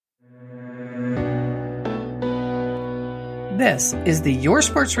This is the Your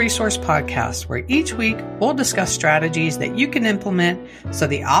Sports Resource Podcast, where each week we'll discuss strategies that you can implement so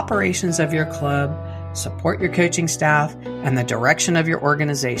the operations of your club support your coaching staff and the direction of your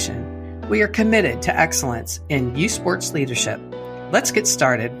organization. We are committed to excellence in youth sports leadership. Let's get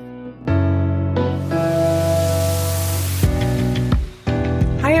started.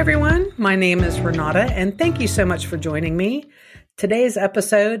 Hi, everyone. My name is Renata, and thank you so much for joining me. Today's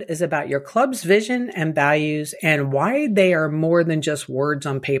episode is about your club's vision and values and why they are more than just words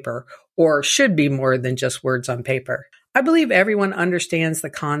on paper, or should be more than just words on paper. I believe everyone understands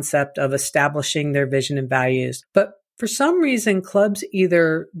the concept of establishing their vision and values, but for some reason, clubs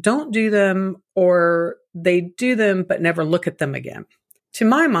either don't do them or they do them but never look at them again. To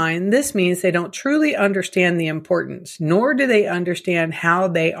my mind, this means they don't truly understand the importance, nor do they understand how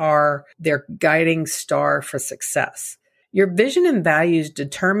they are their guiding star for success. Your vision and values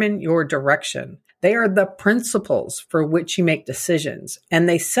determine your direction. They are the principles for which you make decisions, and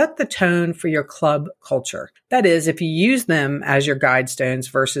they set the tone for your club culture. That is, if you use them as your guidestones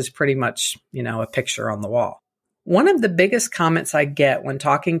versus pretty much, a picture on the wall. One of the biggest comments I get when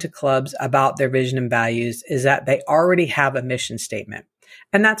talking to clubs about their vision and values is that they already have a mission statement.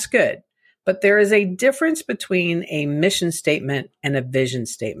 And that's good. But there is a difference between a mission statement and a vision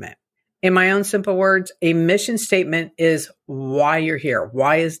statement. In my own simple words, a mission statement is why you're here.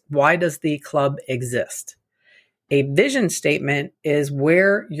 Why does the club exist? A vision statement is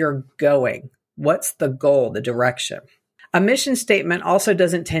where you're going. What's the goal, the direction? A mission statement also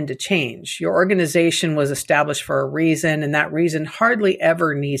doesn't tend to change. Your organization was established for a reason, and that reason hardly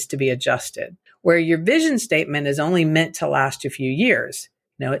ever needs to be adjusted. Where your vision statement is only meant to last a few years.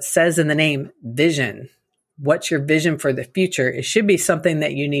 It says in the name, vision. What's your vision for the future? It should be something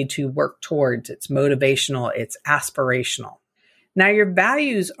that you need to work towards. It's motivational. It's aspirational. Now, your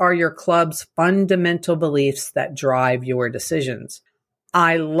values are your club's fundamental beliefs that drive your decisions.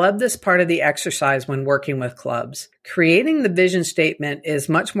 I love this part of the exercise when working with clubs. Creating the vision statement is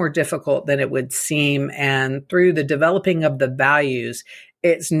much more difficult than it would seem, and through the developing of the values,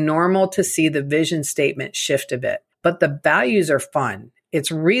 it's normal to see the vision statement shift a bit. But the values are fun. It's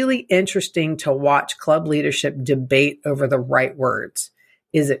really interesting to watch club leadership debate over the right words.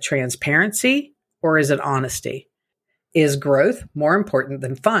 Is it transparency or is it honesty? Is growth more important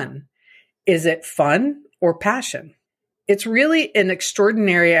than fun? Is it fun or passion? It's really an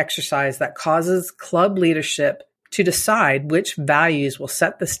extraordinary exercise that causes club leadership to decide which values will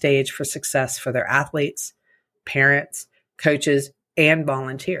set the stage for success for their athletes, parents, coaches, and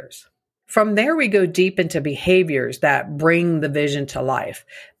volunteers. From there, we go deep into behaviors that bring the vision to life.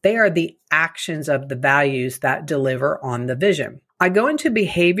 They are the actions of the values that deliver on the vision. I go into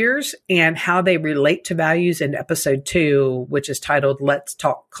behaviors and how they relate to values in episode 2, which is titled Let's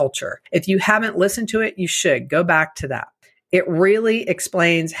Talk Culture. If you haven't listened to it, you should go back to that. It really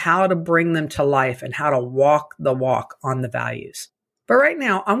explains how to bring them to life and how to walk the walk on the values. But right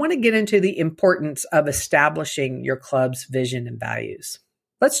now, I want to get into the importance of establishing your club's vision and values.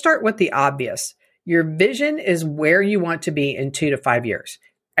 Let's start with the obvious. Your vision is where you want to be in 2 to 5 years.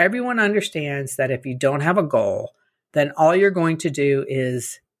 Everyone understands that if you don't have a goal, then all you're going to do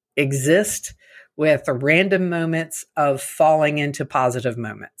is exist with random moments of falling into positive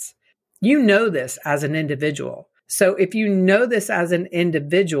moments. You know this as an individual. So if you know this as an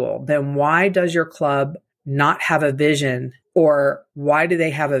individual, then why does your club not have a vision, or why do they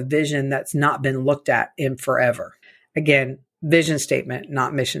have a vision that's not been looked at in forever? Again, vision statement,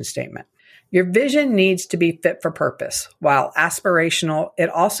 not mission statement. Your vision needs to be fit for purpose. While aspirational, it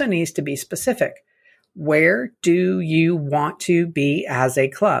also needs to be specific. Where do you want to be as a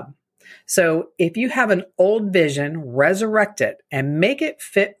club? So if you have an old vision, resurrect it and make it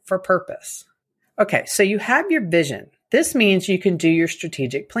fit for purpose. Okay, so you have your vision. This means you can do your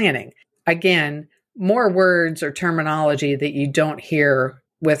strategic planning. Again, more words or terminology that you don't hear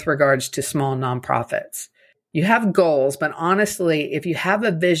with regards to small nonprofits. You have goals, but honestly, if you have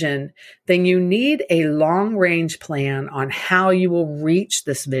a vision, then you need a long-range plan on how you will reach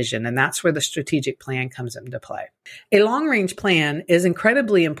this vision, and that's where the strategic plan comes into play. A long-range plan is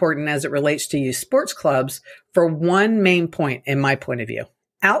incredibly important as it relates to youth sports clubs for one main point, in my point of view.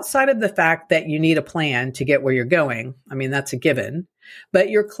 Outside of the fact that you need a plan to get where you're going, that's a given, but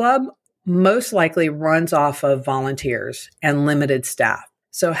your club most likely runs off of volunteers and limited staff.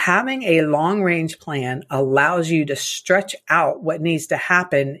 So having a long-range plan allows you to stretch out what needs to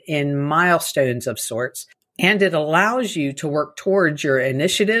happen in milestones of sorts, and it allows you to work towards your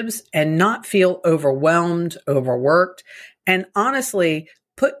initiatives and not feel overwhelmed, overworked, and honestly,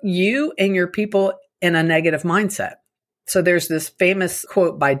 put you and your people in a negative mindset. So there's this famous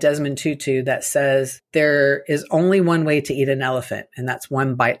quote by Desmond Tutu that says, there is only one way to eat an elephant, and that's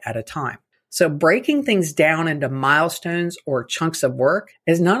one bite at a time. So breaking things down into milestones or chunks of work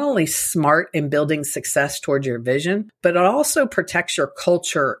is not only smart in building success towards your vision, but it also protects your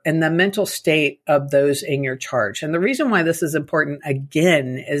culture and the mental state of those in your charge. And the reason why this is important,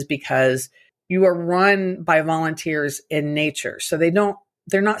 again, is because you are run by volunteers in nature. So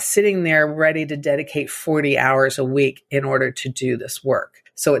they're not sitting there ready to dedicate 40 hours a week in order to do this work.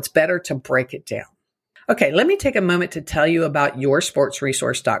 So it's better to break it down. Okay, let me take a moment to tell you about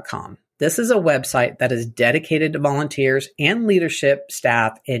yoursportsresource.com. This is a website that is dedicated to volunteers and leadership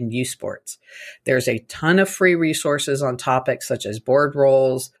staff in youth sports. There's a ton of free resources on topics such as board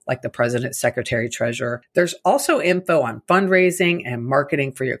roles, like the president, secretary, treasurer. There's also info on fundraising and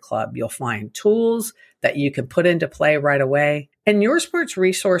marketing for your club. You'll find tools that you can put into play right away. And Your Sports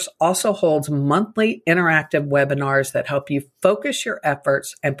Resource also holds monthly interactive webinars that help you focus your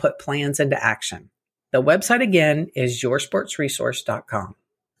efforts and put plans into action. The website again is yoursportsresource.com.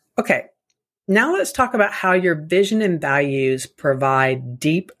 Okay, now let's talk about how your vision and values provide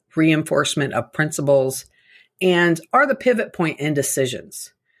deep reinforcement of principles and are the pivot point in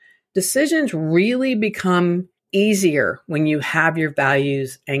decisions. Decisions really become easier when you have your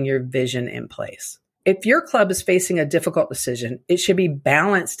values and your vision in place. If your club is facing a difficult decision, it should be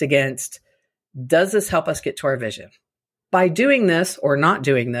balanced against, does this help us get to our vision? By doing this or not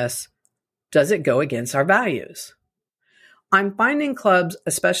doing this, does it go against our values? I'm finding clubs,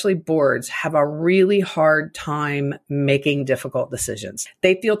 especially boards, have a really hard time making difficult decisions.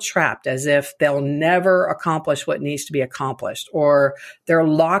 They feel trapped as if they'll never accomplish what needs to be accomplished, or they're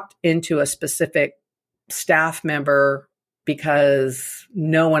locked into a specific staff member because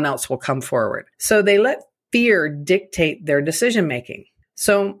no one else will come forward. So they let fear dictate their decision making.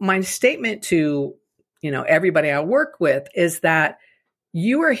 So my statement to, everybody I work with is that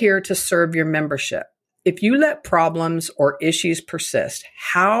you are here to serve your membership. If you let problems or issues persist,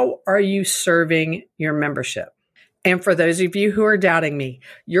 how are you serving your membership? And for those of you who are doubting me,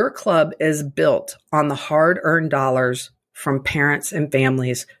 your club is built on the hard-earned dollars from parents and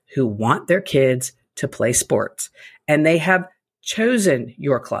families who want their kids to play sports. And they have chosen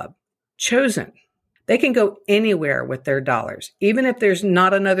your club. Chosen. They can go anywhere with their dollars. Even if there's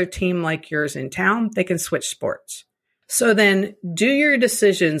not another team like yours in town, they can switch sports. So then, do your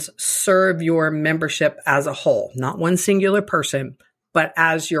decisions serve your membership as a whole, not one singular person, but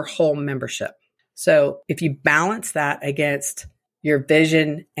as your whole membership? So if you balance that against your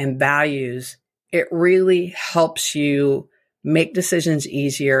vision and values, it really helps you make decisions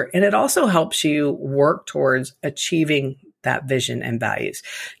easier. And it also helps you work towards achieving that vision and values.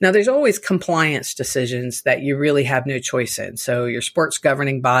 Now, there's always compliance decisions that you really have no choice in. So your sports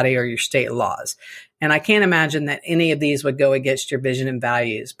governing body or your state laws. And I can't imagine that any of these would go against your vision and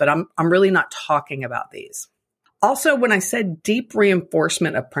values, but I'm really not talking about these. Also, when I said deep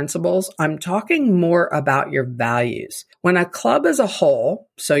reinforcement of principles, I'm talking more about your values. When a club as a whole,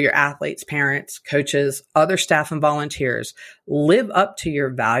 so your athletes, parents, coaches, other staff and volunteers, live up to your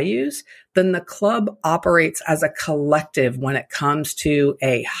values, then the club operates as a collective when it comes to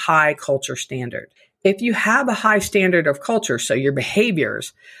a high culture standard. If you have a high standard of culture, so your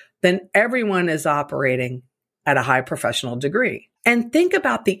behaviors, then everyone is operating at a high professional degree. And think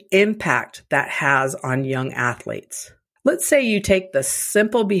about the impact that has on young athletes. Let's say you take the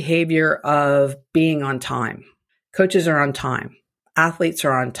simple behavior of being on time. Coaches are on time. Athletes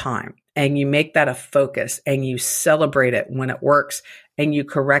are on time. And you make that a focus and you celebrate it when it works and you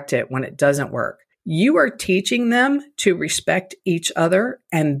correct it when it doesn't work. You are teaching them to respect each other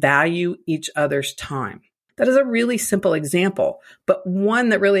and value each other's time. That is a really simple example, but one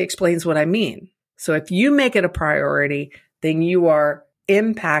that really explains what I mean. So if you make it a priority, then you are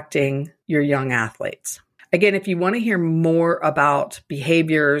impacting your young athletes. Again, if you want to hear more about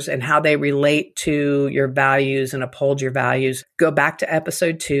behaviors and how they relate to your values and uphold your values, go back to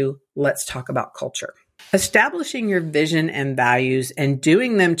episode 2. Let's talk about culture. Establishing your vision and values and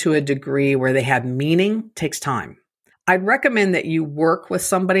doing them to a degree where they have meaning takes time. I'd recommend that you work with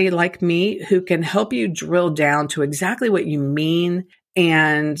somebody like me who can help you drill down to exactly what you mean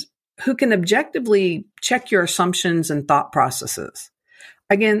and who can objectively check your assumptions and thought processes.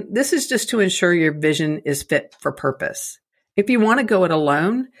 Again, this is just to ensure your vision is fit for purpose. If you want to go it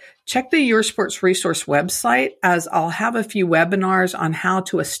alone, check the Your Sports Resource website, as I'll have a few webinars on how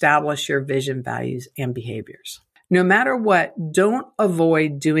to establish your vision, values, and behaviors. No matter what, don't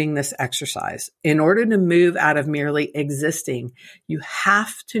avoid doing this exercise. In order to move out of merely existing, you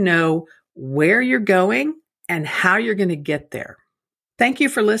have to know where you're going and how you're going to get there. Thank you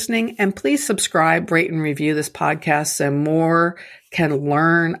for listening, and please subscribe, rate, and review this podcast so more can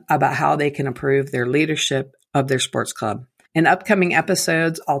learn about how they can improve their leadership of their sports club. In upcoming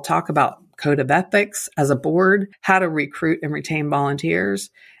episodes, I'll talk about code of ethics as a board, how to recruit and retain volunteers,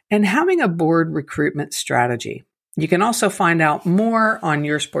 and having a board recruitment strategy. You can also find out more on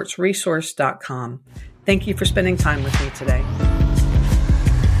yoursportsresource.com. Thank you for spending time with me today.